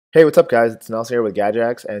Hey, what's up guys? It's Nelson here with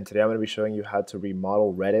Gadget, and today I'm going to be showing you how to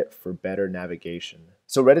remodel Reddit for better navigation.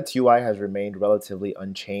 So Reddit's UI has remained relatively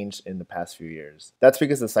unchanged in the past few years. That's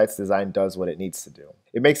because the site's design does what it needs to do.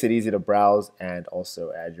 It makes it easy to browse and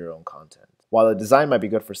also add your own content. While the design might be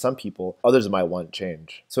good for some people, others might want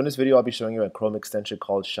change. So in this video, I'll be showing you a Chrome extension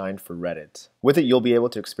called Shine for Reddit. With it, you'll be able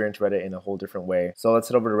to experience Reddit in a whole different way. So let's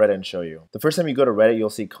head over to Reddit and show you. The first time you go to Reddit, you'll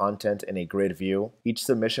see content in a grid view. Each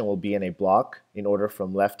submission will be in a block in order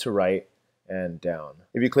from left to right and down.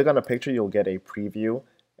 If you click on a picture, you'll get a preview,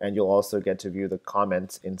 and you'll also get to view the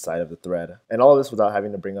comments inside of the thread. And all of this without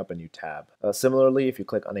having to bring up a new tab. Similarly, if you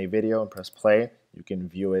click on a video and press play, you can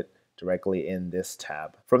view it directly in this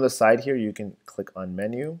tab. From the side here, you can click on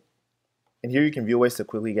menu, and here you can view ways to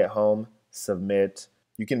quickly get home, submit.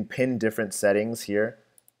 You can pin different settings here.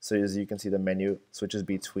 So as you can see, the menu switches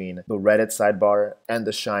between the Reddit sidebar and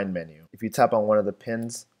the Shine menu. If you tap on one of the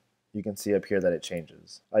pins, you can see up here that it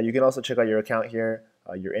changes. You can also check out your account here,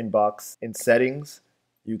 your inbox. In settings,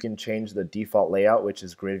 you can change the default layout, which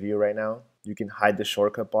is grid view right now. You can hide the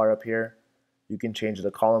shortcut bar up here. You can change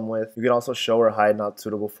the column width. You can also show or hide not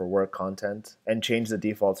suitable for work content and change the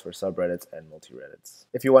defaults for subreddits and multi-reddits.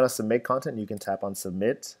 If you want to submit content, you can tap on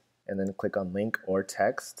submit and then click on link or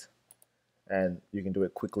text. And you can do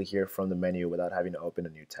it quickly here from the menu without having to open a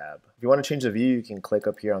new tab. If you want to change the view, you can click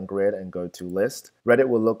up here on grid and go to list. Reddit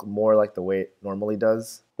will look more like the way it normally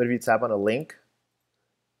does. But if you tap on a link,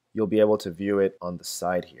 you'll be able to view it on the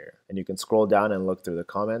side here. And you can scroll down and look through the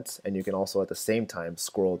comments, and you can also at the same time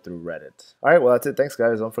scroll through Reddit. Alright, well that's it. Thanks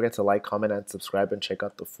guys. Don't forget to like, comment, and subscribe, and check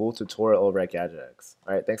out the full tutorial over at Gadget.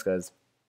 Alright, thanks guys.